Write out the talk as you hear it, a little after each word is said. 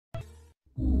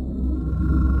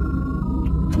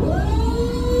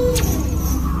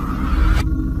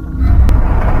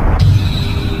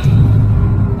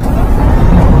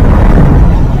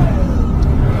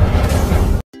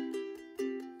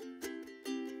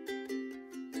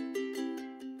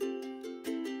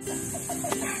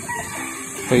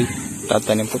Okay,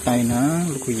 tatanim po tayo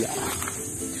ng luya.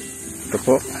 Ito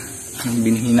po, yung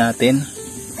binhi natin,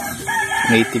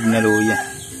 native na luya.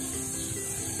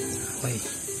 Okay,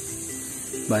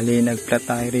 bali nag-plat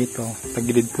tayo rito,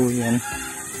 tagilid po yan.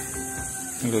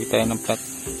 Nagluwi tayo ng plat.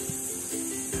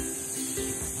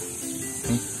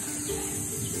 Okay,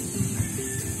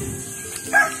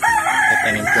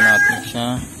 tatanim po natin siya.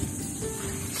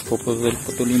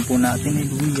 Puputulin po natin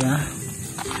yung luya.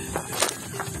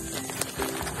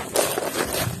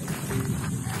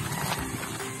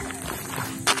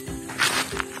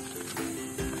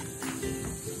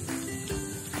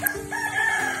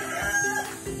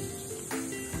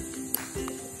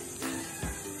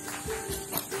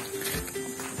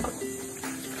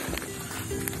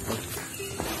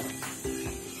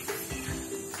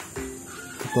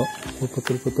 Po,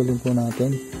 puputulin po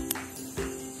natin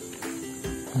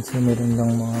kasi meron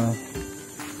lang mga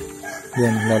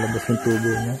yan, lalabas yung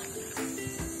tubo niya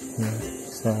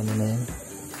sa ano na yan.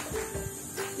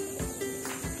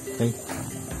 Okay,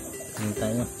 yan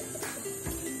tayo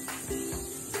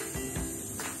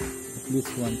at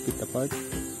least 1 feet apart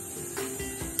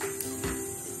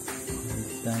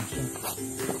distansya.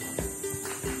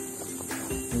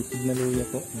 Native na luya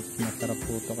po, mas masarap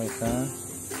po ito kaysa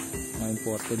mga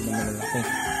imported na malalaki,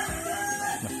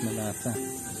 mas malasa.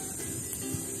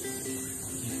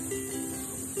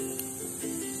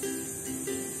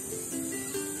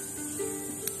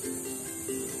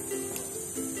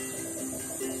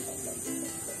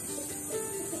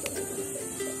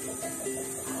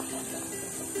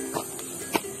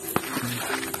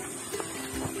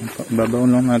 Babaw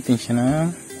lang natin siya na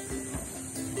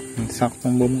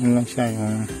saktong bumong lang siya,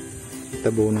 yung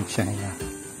tabunan siya yan.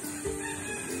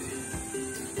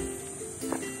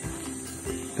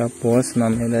 Tapos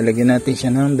mamaya lalagyan natin siya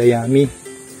ng dayami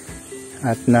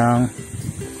at ng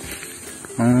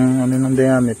ano ng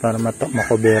dayami para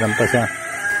makoberan pa siya,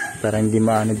 para hindi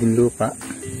maano din lupa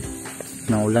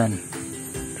ng ulan.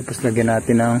 Tapos lagyan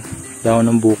natin ng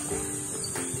dahon ng buko.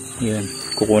 Yan,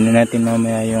 kukunin natin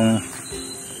mamaya yung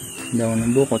dahon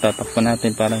ng buko, tatakpan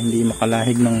natin para hindi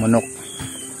makalahig ng manok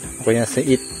o kaya sa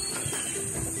yan,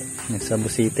 sa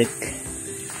busitik.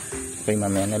 Okay,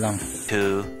 mamaya na lang.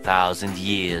 2,000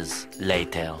 years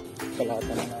later.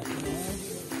 Kalahatan na natin.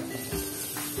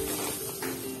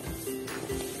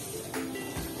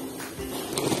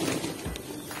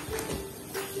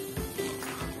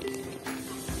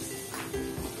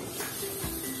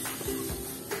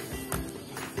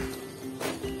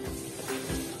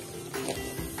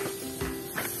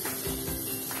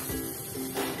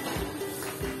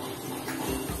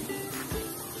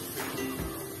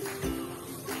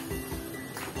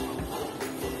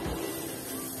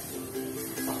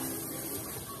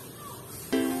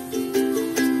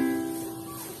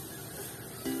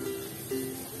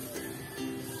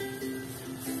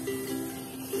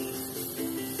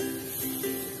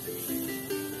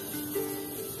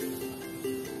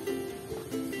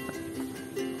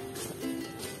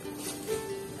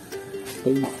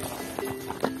 Okay.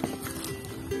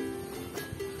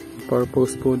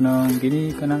 Purpose po ng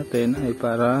ginika natin ay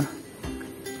para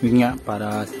yun nga,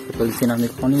 para katulad sinabi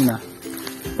ko kanina,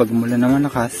 pag umulan ng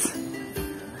malakas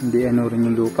hindi ano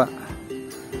rin yung lupa,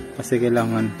 kasi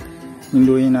kailangan yung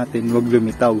luya natin wag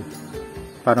lumitaw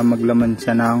para maglaman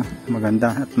siya ng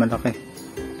maganda at malaki.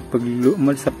 Pag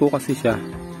umalsa po kasi siya,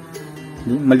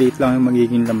 maliit lang yung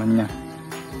magiging laman niya.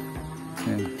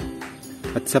 Ayan.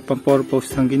 At sa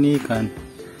pang-purpose ng ginikan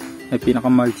ay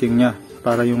pinaka-mulching niya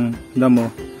para yung damo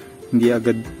hindi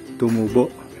agad tumubo.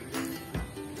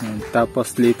 Ayan.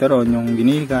 Tapos later on yung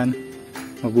ginikan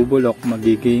mabubulok,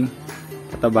 magiging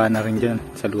pataba na rin dyan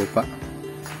sa lupa.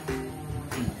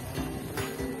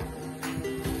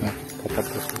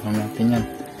 Tapos lang natin yan.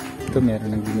 Ito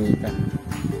meron ng ginikan.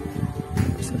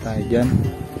 Tapos na tayo dyan.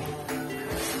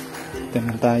 Ito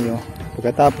na tayo.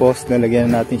 Pagkatapos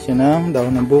lalagyan natin siya ng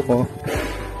dahon ng buko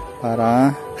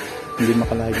para hindi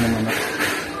makalahig ng manok.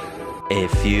 A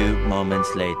few moments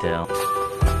later.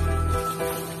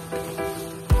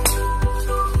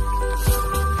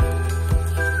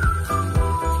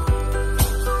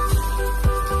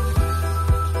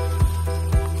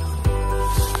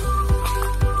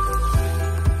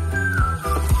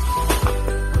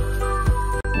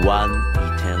 One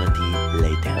eternity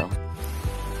later.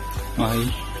 Okay,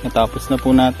 natapos na po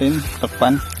natin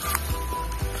takpan.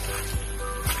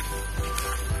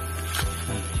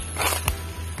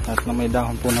 At na may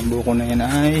dahon po ng buko na yan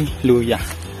ay luya.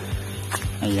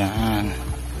 Ayan.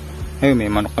 Ay,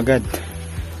 may manok agad.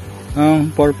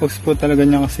 Ang purpose po talaga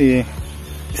niya kasi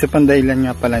isa pang dahilan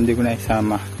nga pala hindi ko na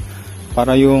isama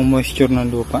para yung moisture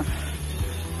ng lupa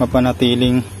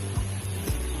mapanatiling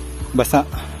basa,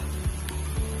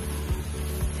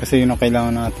 kasi yun ang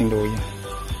kailangan ng ating luya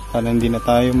para hindi na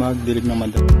tayo magdilig ng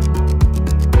madami.